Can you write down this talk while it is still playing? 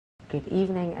good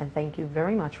evening, and thank you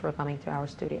very much for coming to our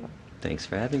studio. Thanks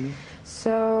for having me.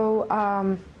 So,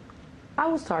 I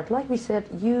will start. Like we said,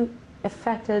 you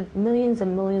affected millions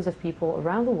and millions of people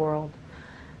around the world.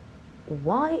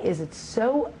 Why is it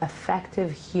so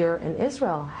effective here in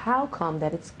Israel? How come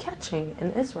that it's catching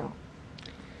in Israel?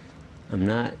 I'm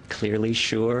not clearly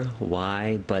sure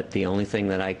why, but the only thing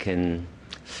that I can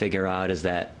figure out is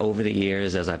that over the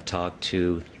years, as I've talked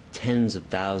to tens of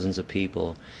thousands of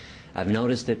people, I've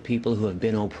noticed that people who have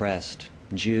been oppressed,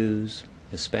 Jews,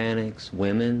 Hispanics,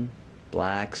 women,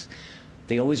 blacks,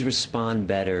 they always respond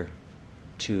better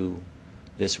to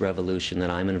this revolution that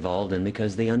I'm involved in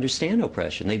because they understand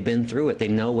oppression. They've been through it. They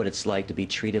know what it's like to be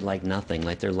treated like nothing,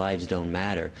 like their lives don't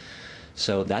matter.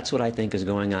 So that's what I think is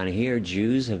going on here.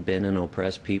 Jews have been an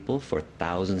oppressed people for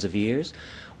thousands of years.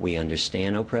 We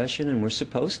understand oppression, and we're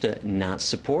supposed to not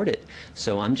support it.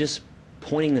 So I'm just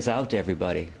pointing this out to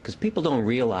everybody because people don't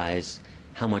realize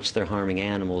how much they're harming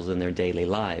animals in their daily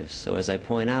lives. So as I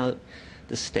point out,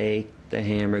 the steak, the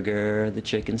hamburger, the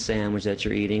chicken sandwich that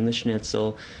you're eating, the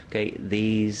schnitzel, okay,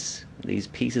 these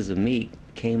pieces of meat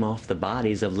came off the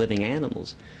bodies of living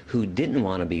animals who didn't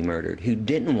want to be murdered, who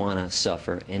didn't want to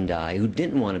suffer and die, who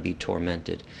didn't want to be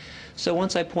tormented. So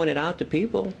once I point it out to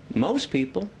people, most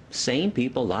people, sane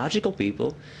people, logical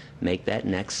people, make that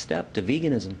next step to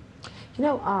veganism. You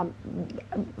know,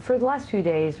 for the last few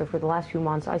days or for the last few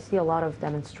months, I see a lot of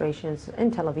demonstrations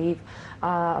in Tel Aviv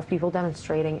of people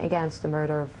demonstrating against the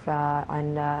murder of,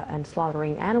 and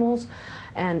slaughtering animals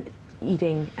and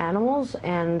eating animals.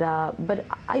 And but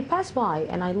I pass by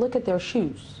and I look at their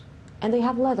shoes, and they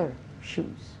have leather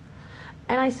shoes,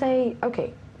 and I say,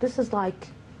 okay, this is like,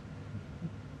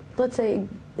 let's say,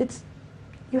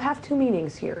 you have two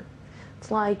meanings here.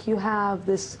 It's like you have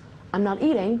this, I'm not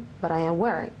eating, but I am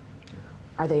wearing.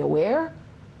 Are they aware?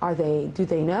 Do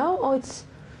they know? Oh, it's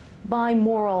by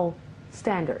moral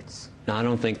standards. No, I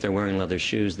don't think they're wearing leather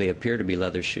shoes. They appear to be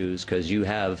leather shoes because you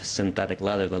have synthetic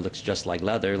leather that looks just like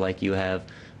leather, like you have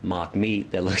mock meat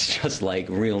that looks just like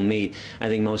real meat. I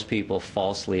think most people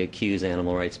falsely accuse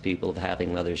animal rights people of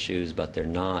having leather shoes, but they're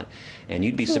not. And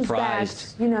you'd be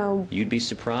surprised. That, you know, you'd be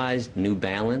surprised. New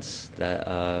Balance,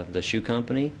 the shoe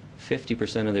company,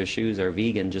 50% of their shoes are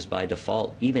vegan just by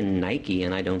default. Even Nike,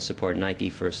 and I don't support Nike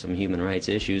for some human rights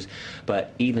issues,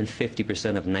 but even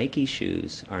 50% of Nike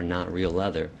shoes are not real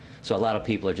leather. So a lot of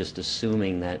people are just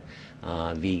assuming that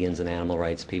vegans and animal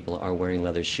rights people are wearing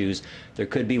leather shoes. There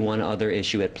could be one other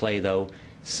issue at play, though.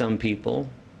 Some people,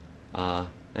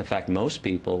 in fact most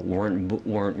people,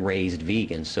 weren't raised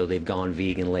vegan, so they've gone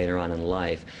vegan later on in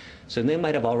life. So they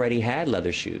might have already had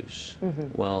leather shoes.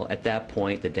 Well, at that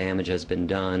point, the damage has been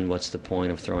done. What's the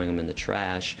point of throwing them in the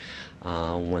trash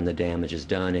when the damage is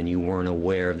done and you weren't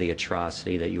aware of the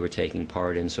atrocity that you were taking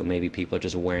part in? So maybe people are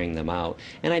just wearing them out.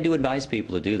 And I do advise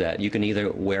people to do that. You can either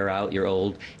wear out your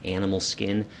old animal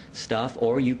skin stuff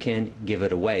or you can give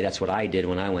it away. That's what I did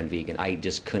when I went vegan. I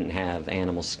just couldn't have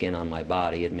animal skin on my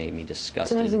body. It made me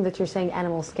disgusted. It's amazing that you're saying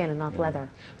animal skin and not leather.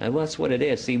 Well, that's what it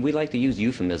is. See, we like to use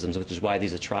euphemisms, which is why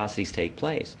these atrocities take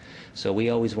place. So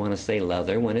we always want to say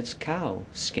leather when it's cow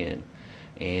skin.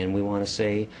 And we want to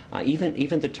say,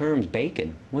 even the terms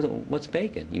bacon. What's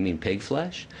bacon? You mean pig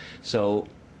flesh? So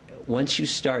once you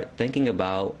start thinking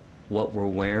about what we're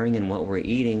wearing and what we're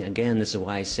eating, again, this is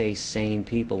why I say sane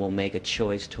people will make a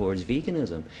choice towards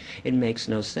veganism. It makes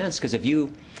no sense, because if you,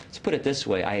 let's put it this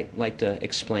way, I like to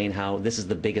explain how this is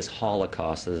the biggest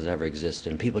Holocaust that has ever existed,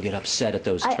 and people get upset at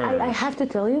those terms. I have to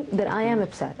tell you that I am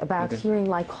upset about hearing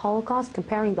like Holocaust,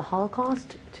 comparing the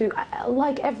Holocaust to,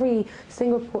 like every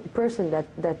single person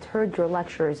that heard your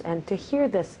lectures, and to hear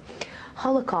this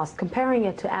Holocaust, comparing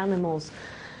it to animals,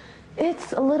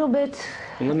 it's a little bit,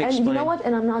 and you know what,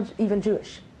 and I'm not even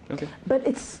Jewish, Okay. but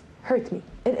it's hurt me.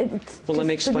 Well, let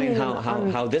me explain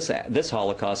how this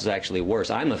Holocaust is actually worse.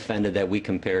 I'm offended that we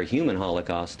compare human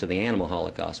Holocaust to the animal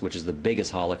Holocaust, which is the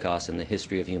biggest Holocaust in the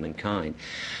history of humankind.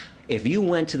 If you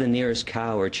went to the nearest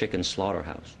cow or chicken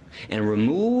slaughterhouse and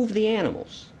removed the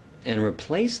animals and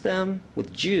replaced them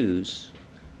with Jews,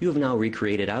 you have now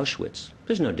recreated Auschwitz.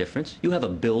 There's no difference. You have a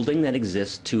building that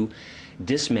exists to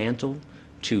dismantle,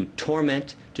 to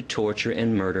torment, to torture,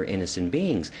 and murder innocent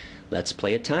beings. Let's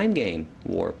play a time game,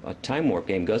 a time warp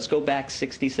game. Let's go back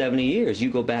 60, 70 years.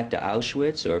 You go back to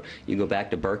Auschwitz, or you go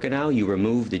back to Birkenau, you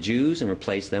remove the Jews and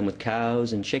replace them with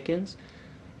cows and chickens.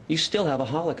 You still have a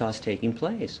Holocaust taking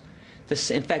place.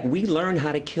 In fact, we learned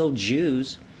how to kill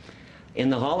Jews in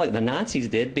the Nazis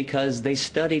did because they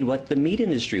studied what the meat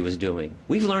industry was doing.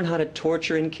 We've learned how to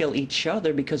torture and kill each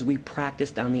other because we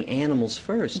practiced on the animals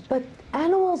first. But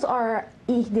animals animals are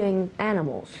eating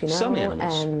animals, you know? Some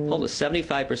animals. And Hold it,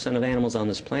 75% of animals on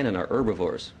this planet are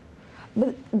herbivores.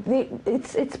 but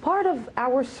it's part of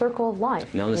our circle of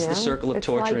life. No, it's you the know? circle of It's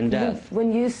torture like and death.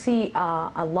 When you see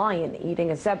a lion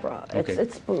eating a zebra, Okay.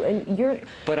 and you're.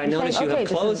 But I you're notice saying, you okay, have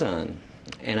this clothes is- on.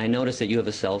 And I notice that you have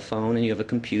a cell phone and you have a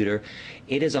computer.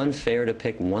 It is unfair to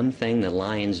pick one thing that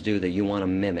lions do that you want to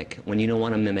mimic when you don't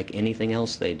want to mimic anything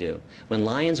else they do. When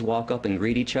lions walk up and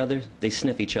greet each other, they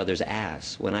sniff each other's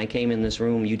ass. When I came in this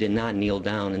room, you did not kneel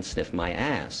down and sniff my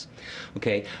ass.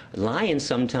 Okay, lions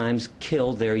sometimes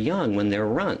kill their young when they're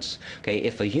runts. Okay,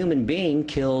 if a human being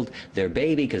killed their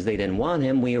baby because they didn't want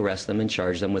him, we arrest them and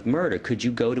charge them with murder. Could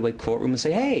you go to a courtroom and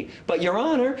say, hey, but Your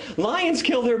Honor, lions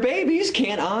kill their babies,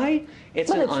 can't I? It's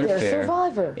But an it's their unfair.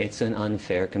 survivor. It's an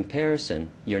unfair comparison.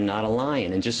 You're not a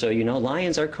lion, and just so you know,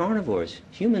 lions are carnivores.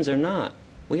 Humans are not.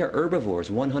 We are herbivores,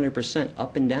 100%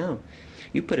 up and down.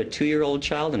 You put a 2-year-old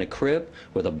child in a crib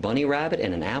with a bunny rabbit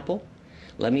and an apple.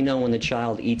 Let me know when the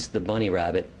child eats the bunny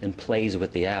rabbit and plays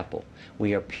with the apple.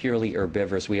 We are purely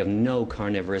herbivorous. We have no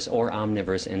carnivorous or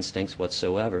omnivorous instincts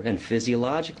whatsoever. And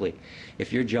physiologically,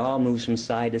 if your jaw moves from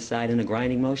side to side in a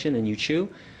grinding motion and you chew,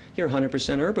 you're 100%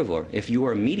 herbivore. If you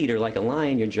were a meat eater like a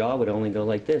lion, your jaw would only go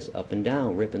like this, up and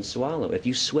down, rip and swallow. If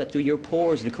you sweat through your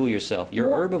pores to cool yourself, you're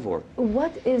herbivore.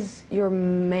 What is your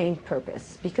main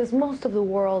purpose? Because most of the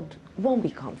world won't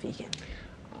become vegan.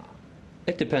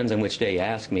 It depends on which day you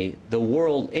ask me. The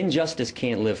world, injustice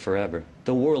can't live forever.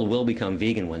 The world will become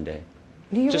vegan one day.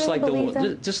 Do you Just really like believe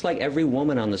that? just like every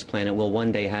woman on this planet will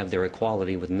one day have their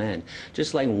equality with men.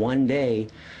 Just like one day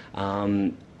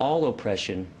all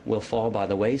oppression will fall by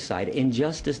the wayside.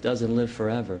 Injustice doesn't live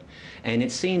forever. And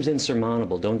it seems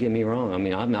insurmountable, don't get me wrong. I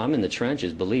mean, I'm in the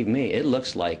trenches, believe me. It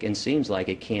looks like and seems like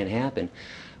it can't happen.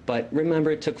 But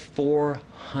remember, it took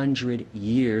 400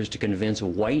 years to convince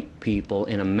white people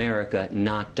in America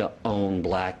not to own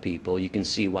black people. You can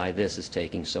see why this is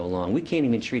taking so long. We can't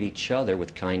even treat each other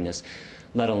with kindness,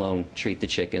 let alone treat the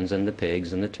chickens and the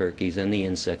pigs and the turkeys and the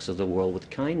insects of the world with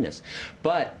kindness.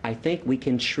 But I think we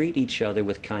can treat each other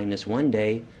with kindness one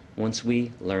day once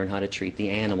we learn how to treat the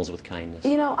animals with kindness.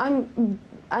 You know,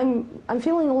 I'm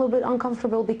feeling a little bit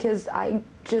uncomfortable because I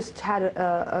just had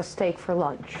a steak for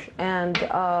lunch, and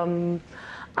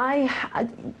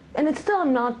and it's still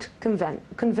I'm not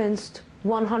convinced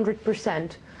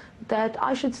 100% that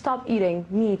I should stop eating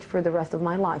meat for the rest of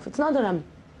my life. It's not that I'm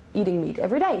eating meat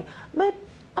every day, but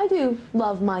I do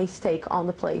love my steak on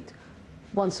the plate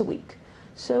once a week.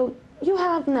 So you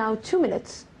have now 2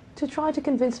 minutes to try to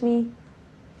convince me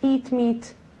eat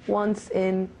meat once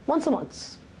a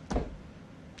month.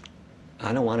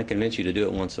 I don't want to convince you to do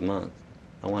it once a month.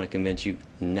 I want to convince you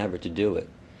never to do it.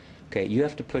 Okay, you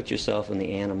have to put yourself in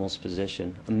the animal's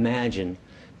position. Imagine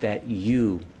that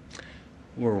you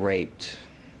were raped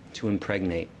to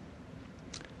impregnate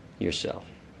yourself.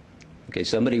 Okay,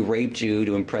 somebody raped you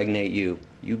to impregnate you.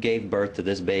 You gave birth to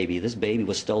this baby. This baby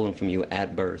was stolen from you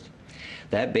at birth.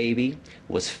 That baby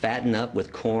was fattened up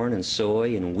with corn and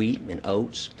soy and wheat and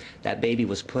oats. That baby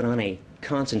was put on a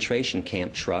concentration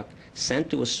camp truck, sent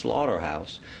to a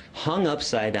slaughterhouse, hung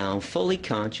upside down, fully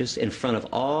conscious in front of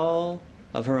all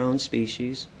of her own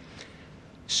species,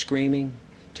 screaming,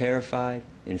 terrified,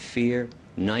 in fear,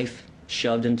 knife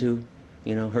shoved into,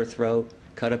 her throat,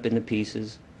 cut up into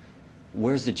pieces.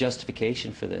 Where's the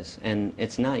justification for this? And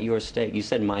it's not your steak. You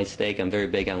said my steak. I'm very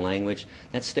big on language.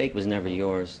 That steak was never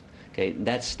yours. Okay,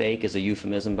 that steak is a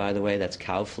euphemism, by the way. That's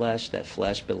cow flesh. That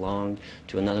flesh belonged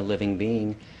to another living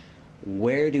being.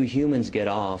 Where do humans get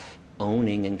off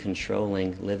owning and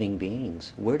controlling living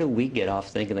beings? Where do we get off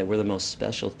thinking that we're the most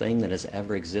special thing that has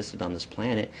ever existed on this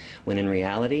planet, when in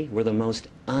reality, we're the most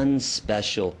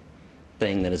unspecial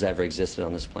thing that has ever existed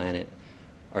on this planet?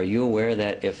 Are you aware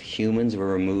that if humans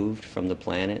were removed from the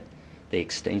planet, the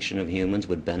extinction of humans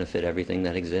would benefit everything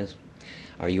that exists?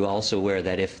 Are you also aware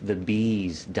that if the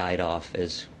bees died off,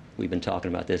 as we've been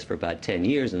talking about this for about 10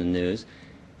 years in the news,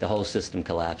 the whole system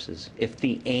collapses? If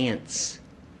the ants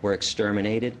were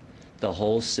exterminated, the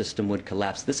whole system would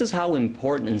collapse. This is how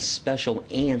important and special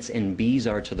ants and bees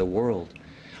are to the world.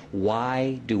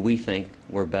 Why do we think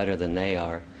we're better than they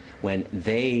are when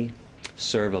they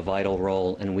serve a vital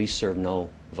role and we serve no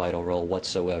vital role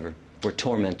whatsoever? We're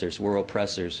tormentors, we're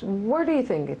oppressors. Where do you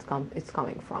think it's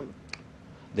coming from?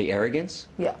 The arrogance?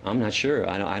 Yeah. I'm not sure.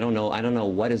 I don't know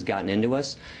what has gotten into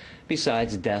us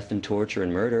besides death and torture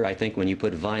and murder. I think when you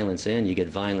put violence in, you get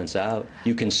violence out.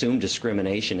 You consume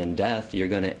discrimination and death, you're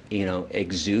going to,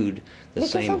 exude the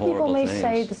same horrible things. Because some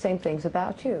people may say the same things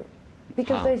about you.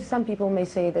 Because How? some people may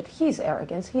say that he's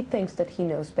arrogant. He thinks that he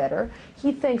knows better.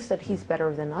 He thinks that he's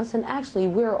better than us. And actually,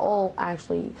 we're all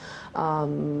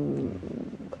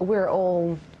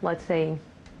let's say,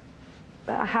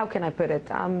 how can I put it?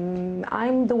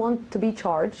 I'm the one to be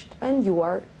charged, and you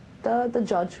are the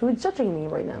judge who is judging me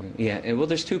right now. Yeah, and well,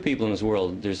 there's two people in this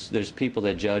world. There's people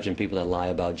that judge and people that lie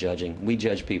about judging. We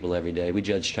judge people every day. We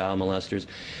judge child molesters.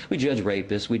 We judge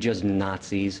rapists. We judge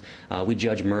Nazis. We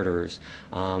judge murderers.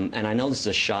 And I know this is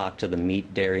a shock to the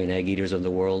meat, dairy, and egg eaters of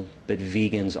the world, but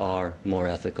vegans are more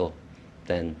ethical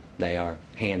than they are,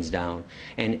 hands down.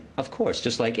 And of course,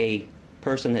 just like a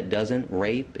person that doesn't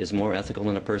rape is more ethical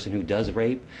than a person who does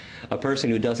rape. A person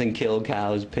who doesn't kill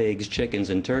cows, pigs, chickens,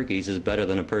 and turkeys is better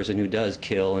than a person who does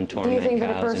kill and torment cows and pigs. Do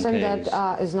you think that a person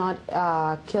that is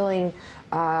not killing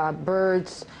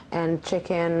birds and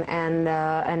chicken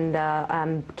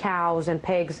and cows and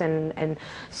pigs and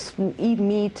eat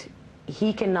meat,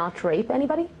 he cannot rape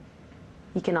anybody?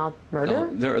 He cannot murder?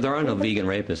 There are no vegan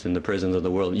rapists in the prisons of the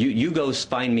world. You go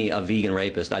find me a vegan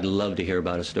rapist. I'd love to hear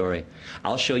about a story.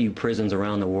 I'll show you prisons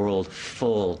around the world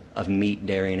full of meat,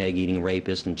 dairy, and egg-eating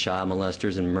rapists and child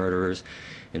molesters and murderers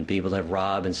and people that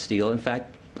rob and steal. In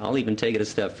fact, I'll even take it a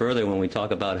step further when we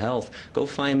talk about health. Go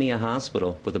find me a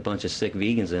hospital with a bunch of sick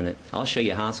vegans in it. I'll show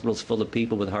you hospitals full of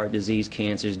people with heart disease,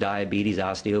 cancers, diabetes,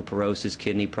 osteoporosis,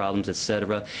 kidney problems,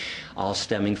 etc., all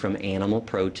stemming from animal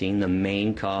protein, the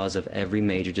main cause of every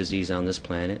major disease on this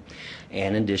planet,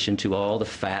 and in addition to all the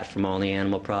fat from all the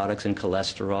animal products and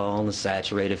cholesterol and the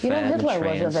saturated fat and Hitler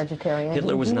trans. was a vegetarian.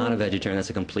 Hitler was not a vegetarian. That's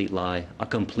a complete lie. A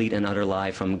complete and utter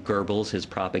lie from Goebbels, his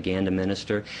propaganda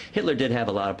minister. Hitler did have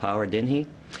a lot of power, didn't he?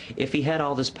 If he had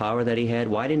all this power that he had,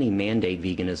 why didn't he mandate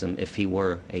veganism if he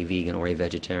were a vegan or a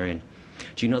vegetarian?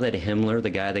 Do you know that Himmler, the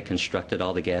guy that constructed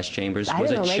all the gas chambers,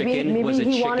 was a chicken? Maybe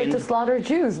he wanted to slaughter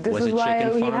Jews. This is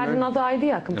why he had another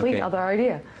idea, complete other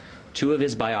idea. Two of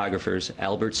his biographers,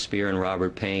 Albert Speer and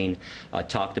Robert Payne,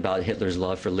 talked about Hitler's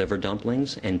love for liver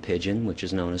dumplings and pigeon, which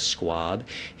is known as squab.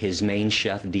 His main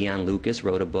chef, Dion Lucas,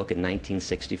 wrote a book in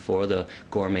 1964, the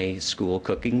Gourmet School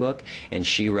Cooking Book, and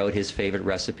she wrote his favorite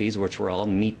recipes, which were all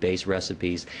meat-based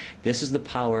recipes. This is the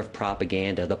power of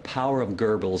propaganda, the power of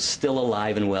Goebbels, still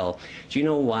alive and well. Do you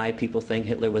know why people think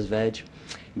Hitler was veg?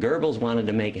 Goebbels wanted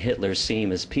to make Hitler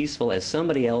seem as peaceful as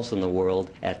somebody else in the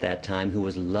world at that time who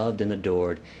was loved and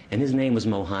adored. And his name was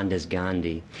Mohandas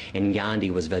Gandhi. And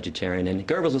Gandhi was vegetarian. And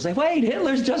Goebbels would say, wait,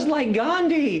 Hitler's just like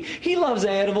Gandhi. He loves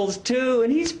animals too.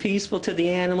 And he's peaceful to the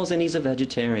animals and he's a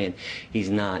vegetarian. He's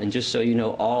not. And just so you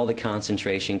know, all the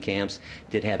concentration camps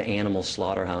did have animal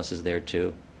slaughterhouses there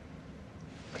too.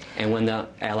 And when the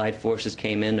Allied forces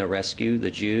came in to rescue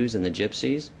the Jews and the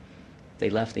Gypsies, they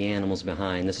left the animals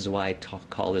behind. This is why I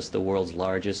call this the world's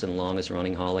largest and longest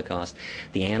running Holocaust.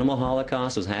 The animal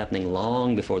Holocaust was happening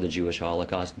long before the Jewish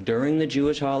Holocaust, during the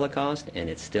Jewish Holocaust, and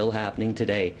it's still happening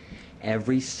today.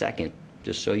 Every second,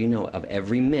 just so you know, of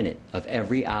every minute, of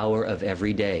every hour, of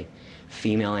every day,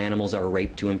 female animals are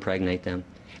raped to impregnate them.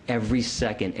 Every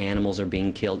second, animals are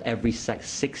being killed. Every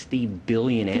 60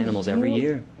 billion animals every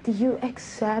year. Do you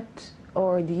accept,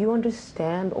 or do you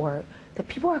understand, or that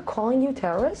people are calling you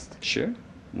terrorist? Sure.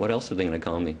 What else are they going to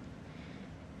call me?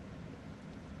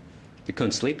 They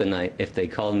couldn't sleep at night if they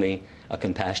called me a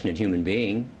compassionate human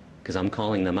being, because I'm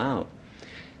calling them out.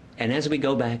 And as we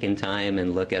go back in time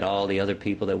and look at all the other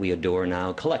people that we adore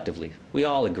now, collectively, we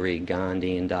all agree,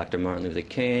 Gandhi and Dr. Martin Luther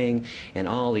King and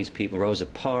all these people, Rosa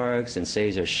Parks and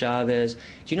Cesar Chavez,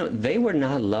 you know, they were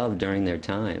not loved during their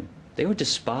time. They were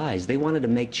despised. They wanted to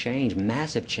make change,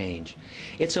 massive change.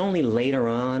 It's only later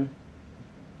on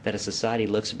that a society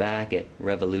looks back at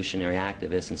revolutionary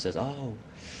activists and says, oh,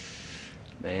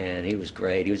 man, he was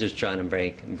great. He was just trying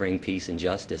to bring peace and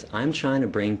justice. I'm trying to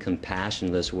bring compassion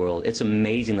to this world. It's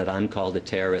amazing that I'm called a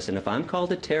terrorist. And if I'm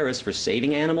called a terrorist for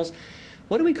saving animals,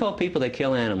 what do we call people that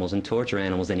kill animals and torture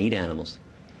animals and eat animals?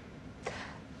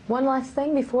 One last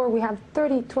thing before we have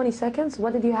 20 seconds.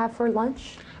 What did you have for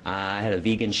lunch? I had a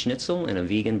vegan schnitzel and a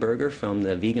vegan burger from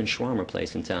the vegan shawarma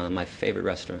place in town, my favorite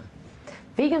restaurant.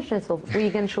 Vegan schnitzel,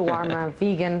 vegan shawarma,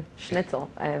 vegan schnitzel,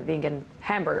 vegan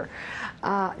hamburger.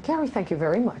 Gary, thank you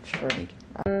very much. Thank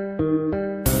you.